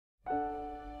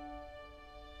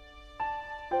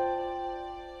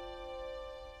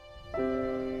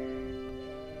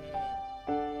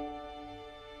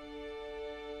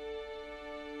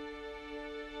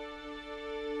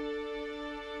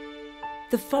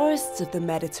The forests of the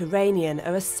Mediterranean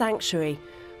are a sanctuary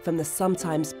from the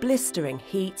sometimes blistering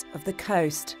heat of the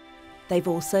coast. They've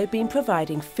also been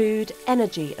providing food,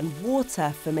 energy and water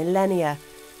for millennia,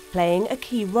 playing a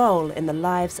key role in the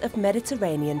lives of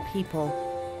Mediterranean people.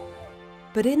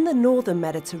 But in the northern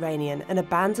Mediterranean, an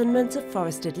abandonment of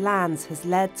forested lands has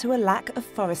led to a lack of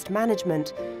forest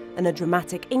management and a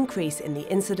dramatic increase in the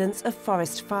incidence of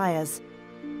forest fires,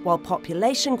 while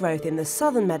population growth in the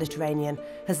southern Mediterranean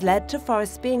has led to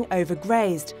forests being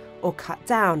overgrazed or cut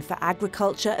down for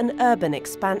agriculture and urban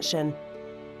expansion.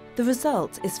 The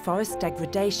result is forest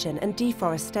degradation and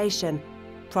deforestation,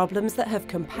 problems that have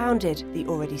compounded the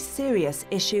already serious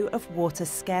issue of water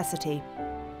scarcity.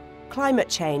 Climate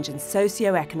change and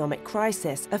socio-economic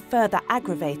crisis are further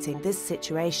aggravating this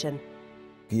situation.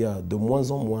 Il y a de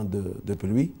moins en moins de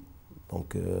pluie,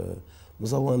 donc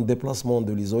nous avons un déplacement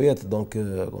de l'isoyète, donc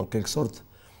en quelque sorte,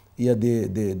 il y a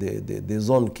des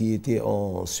zones qui étaient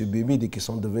en subhumides et qui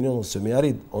sont devenues en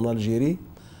semi-arides. En Algérie,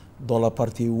 dans la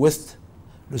partie ouest,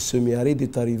 le semi-aride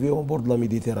est arrivé au bord de la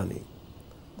Méditerranée.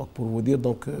 Donc pour vous dire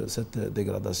donc, cette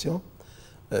dégradation.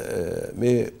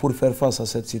 Mais pour faire face à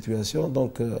cette situation,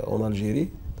 donc, en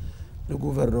Algérie, le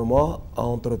gouvernement a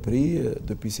entrepris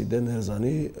depuis ces dernières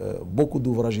années beaucoup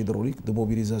d'ouvrages hydrauliques de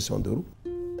mobilisation de roues.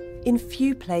 In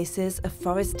few places are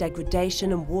forest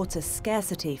degradation and water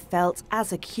scarcity felt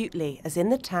as acutely as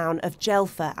in the town of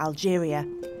Djelfa, Algeria.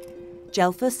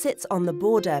 Djelfa sits on the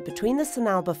border between the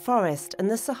Sanalba forest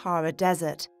and the Sahara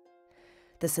Desert.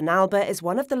 The Sanalba is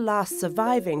one of the last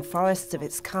surviving forests of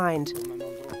its kind.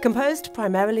 Composed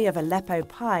primarily of Aleppo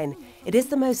pine, it is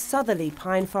the most southerly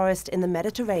pine forest in the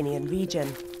Mediterranean region.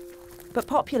 But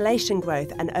population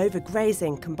growth and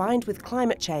overgrazing combined with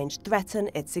climate change threaten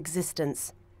its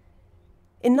existence.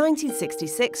 In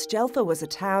 1966, Djelfa was a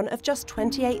town of just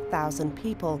 28,000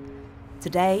 people.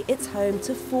 Today, it's home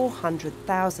to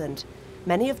 400,000,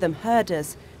 many of them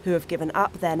herders who have given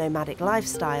up their nomadic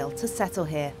lifestyle to settle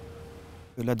here.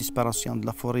 La disparition de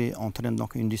la forêt entraîne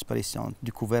donc une disparition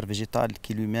du couvert végétal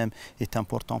qui lui-même est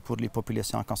important pour les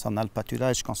populations concernant le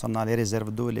pâturage, concernant les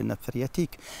réserves d'eau et les nappes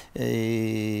phréatiques.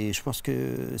 Et je pense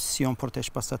que si on ne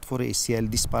protège pas cette forêt et si elle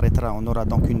disparaîtra, on aura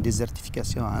donc une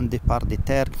désertification, un départ des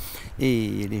terres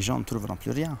et les gens ne trouveront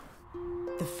plus rien.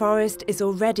 The forest is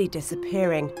already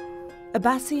disappearing.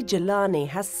 Abassi Jelani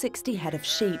has 60 head of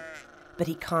sheep, but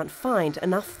he can't find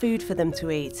enough food for them to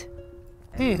eat.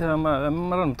 إيه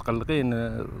مرة متقلقين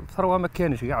الثروة ما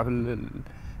كانش كاع في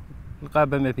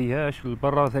الغابة ما فيهاش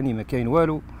البرا ثاني ما كاين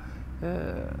والو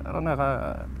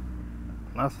رانا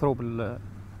نأثروا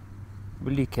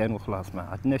باللي كان وخلاص ما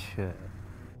عندناش.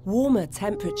 Warmer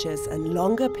temperatures and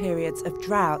longer periods of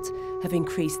drought have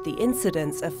increased the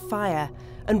incidence of fire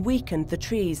and weakened the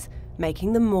trees,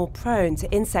 making them more prone to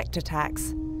insect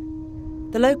attacks.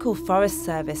 The local Forest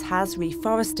Service has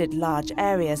reforested large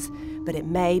areas, but it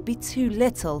may be too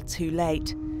little too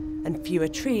late, and fewer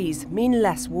trees mean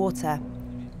less water.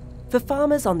 For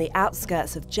farmers on the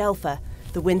outskirts of Djelfa,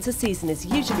 the winter season is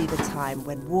usually the time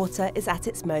when water is at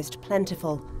its most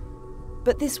plentiful.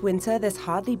 But this winter there's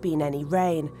hardly been any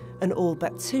rain, and all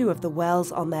but 2 of the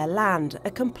wells on their land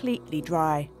are completely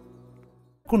dry.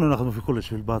 كنا نخدموا في كلش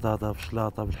في البطاطا في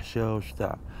الشلاطه في الحشاوش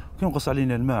تاع كي نقص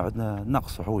علينا الماء عندنا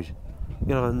نقص حوايج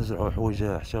يلا نزرعوا حوايج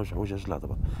حشاوش حوايج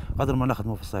شلاطه قدر ما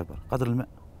نخدموا في الصيبر قدر الماء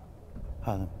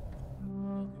هذا.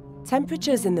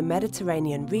 Temperatures in the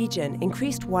Mediterranean region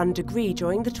increased 1 degree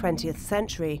during the 20th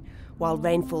century, while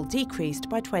rainfall decreased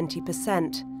by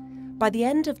 20%. By the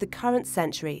end of the current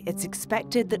century, it's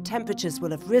expected that temperatures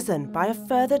will have risen by a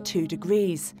further 2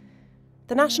 degrees.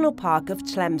 The National Park of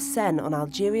Tlemcen on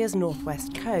Algeria's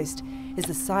northwest coast is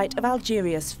the site of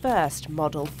Algeria's first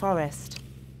model forest.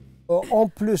 En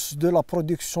plus de la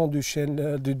production du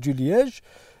chêne du liège,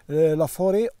 la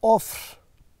forêt offre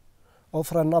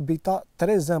un habitat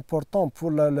très important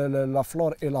pour la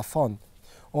flore et la faune.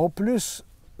 En plus,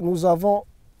 nous avons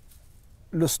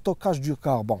le stockage du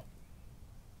carbone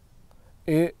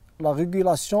et la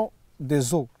régulation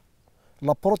des eaux,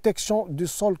 la protection du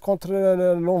sol contre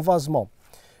l'envasement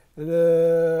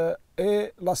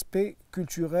et l'aspect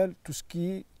culturel, tout ce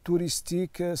qui est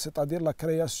touristique, c'est-à-dire la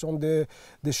création des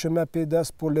chemins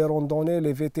pédestres pour les randonnées,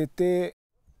 les VTT.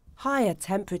 Higher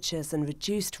temperatures and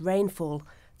reduced rainfall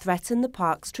threaten the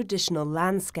park's traditional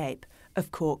landscape of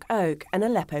cork oak and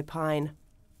Aleppo pine.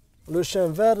 Le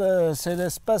chêne vert, c'est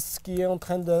l'espèce qui est en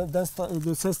train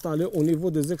de s'installer au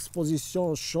niveau des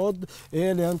expositions chaudes et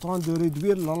elle est en train de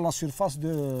réduire la surface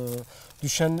du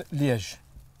chêne liège.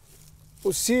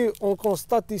 Aussi, on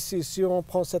constate ici, si on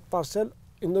prend cette parcelle,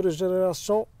 une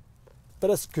régénération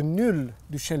presque nulle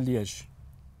du chêne liège.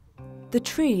 The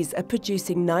trees are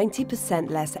producing 90%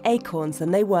 less acorns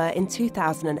than they were in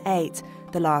 2008,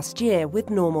 the last year with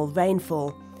normal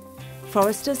rainfall.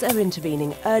 Foresters are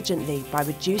intervening urgently by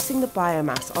reducing the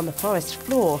biomass on the forest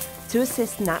floor to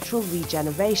assist natural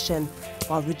regeneration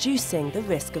while reducing the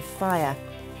risk of fire.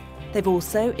 They've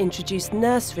also introduced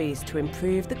nurseries to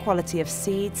improve the quality of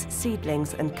seeds,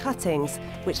 seedlings and cuttings,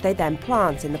 which they then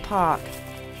plant in the park.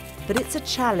 But it's a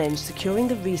challenge securing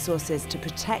the resources to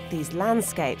protect these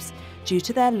landscapes due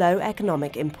to their low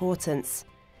economic importance.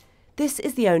 This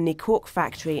is the only cork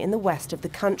factory in the west of the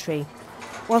country.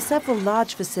 While several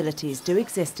large facilities do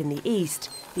exist in the east,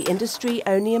 the industry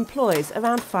only employs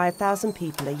around 5,000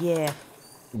 people a year.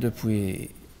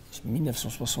 Depuis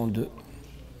 1962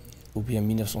 ou bien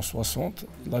 1960,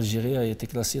 l'Algérie a été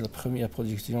classée la première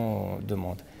production de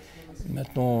monde.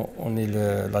 Maintenant, on est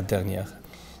la dernière.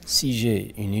 Si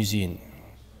j'ai une usine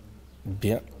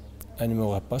bien, elle ne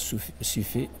m'aura pas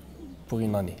suffi pour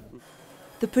une année.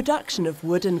 The production of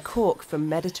wood and cork from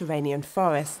Mediterranean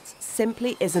forests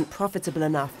simply isn't profitable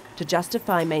enough to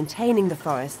justify maintaining the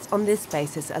forests on this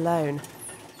basis alone.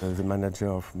 The manager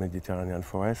of Mediterranean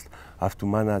forest have to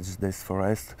manage this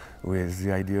forest with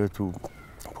the idea to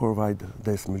provide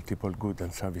this multiple goods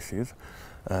and services.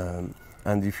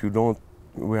 And if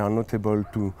we are not able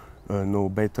to know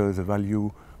better the value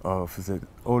of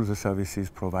all the services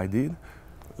provided,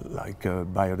 like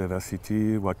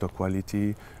biodiversity, water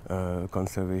quality,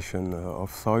 conservation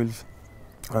of soils,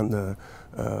 and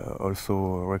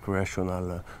also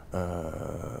recreational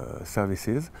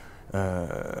services.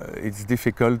 It's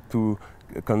difficult to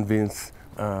convince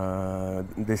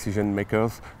decision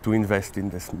makers to invest in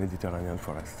this Mediterranean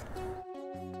forest.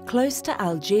 Close to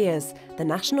Algiers, the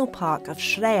national park of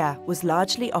Shreya was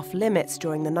largely off limits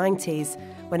during the 90s,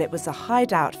 when it was a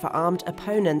hideout for armed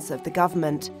opponents of the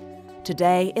government.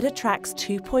 Today, it attracts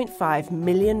 2.5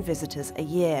 million visitors a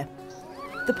year.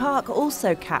 The park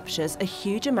also captures a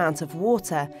huge amount of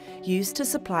water used to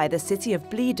supply the city of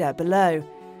Blida below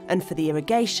and for the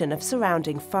irrigation of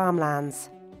surrounding farmlands.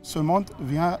 Ce monde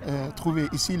vient trouver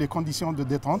ici les conditions de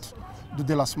détente, de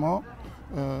délassement,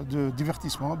 de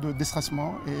divertissement, de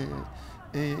déstressement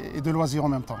et de loisirs en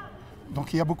même temps.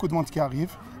 Donc il y a beaucoup de monde qui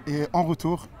arrive et en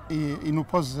retour, il nous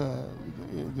pose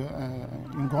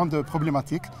une grande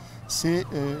problématique. C'est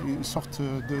une sorte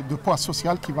de poids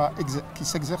social qui va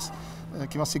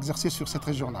s'exercer sur cette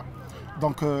région-là.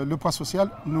 Donc le poids social,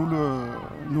 nous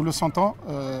le sentons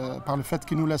par le fait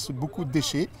qu'ils nous laissent beaucoup de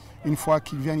déchets une fois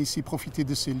qu'ils viennent ici profiter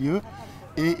de ces lieux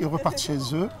et ils repartent chez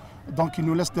eux. Donc ils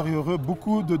nous laissent derrière eux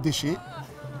beaucoup de déchets.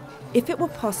 If it were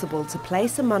possible to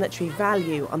place a monetary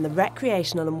value on the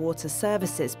recreational and water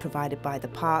services provided by the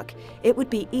park, it would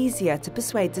be easier to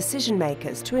persuade decision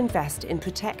makers to invest in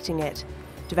protecting it,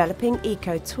 developing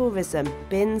eco-tourism,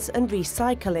 bins and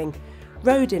recycling,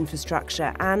 road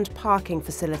infrastructure and parking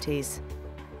facilities.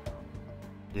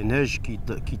 Les neiges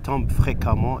qui tombent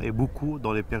fréquemment et beaucoup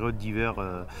dans les périodes d'hiver,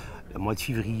 le mois de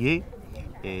février,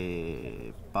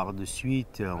 et par de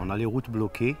suite on a les routes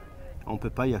bloquées, on ne peut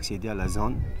pas y accéder à la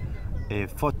zone et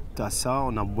faute à ça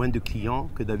on a moins de clients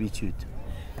que d'habitude.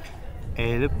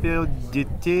 Et la période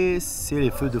d'été c'est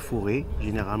les feux de forêt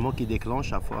généralement qui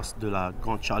déclenchent à force de la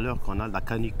grande chaleur qu'on a, de la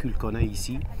canicule qu'on a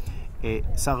ici, et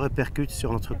ça répercute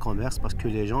sur notre commerce parce que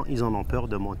les gens ils en ont peur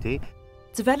de monter.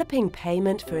 Developing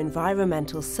payment for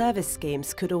environmental service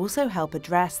schemes could also help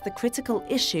address the critical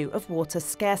issue of water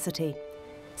scarcity.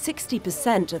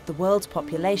 60% of the world's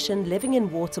population living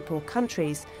in water-poor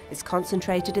countries is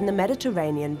concentrated in the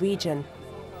Mediterranean region.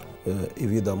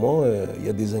 Évidemment, il y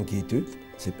a des inquiétudes.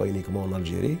 Ce n'est pas uniquement en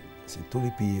Algérie, c'est tous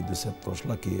les pays de cette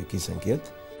tranche-là qui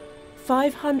s'inquiètent.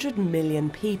 500 million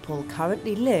people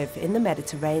currently live in the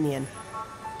Mediterranean.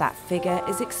 That figure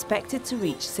is expected to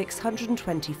reach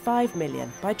 625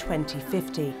 million by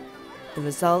 2050. The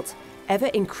result,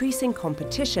 ever-increasing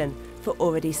competition for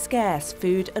already scarce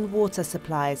food and water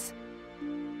supplies.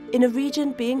 In a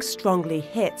region being strongly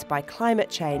hit by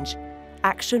climate change,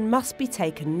 action must be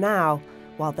taken now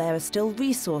while there are still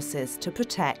resources to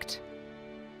protect.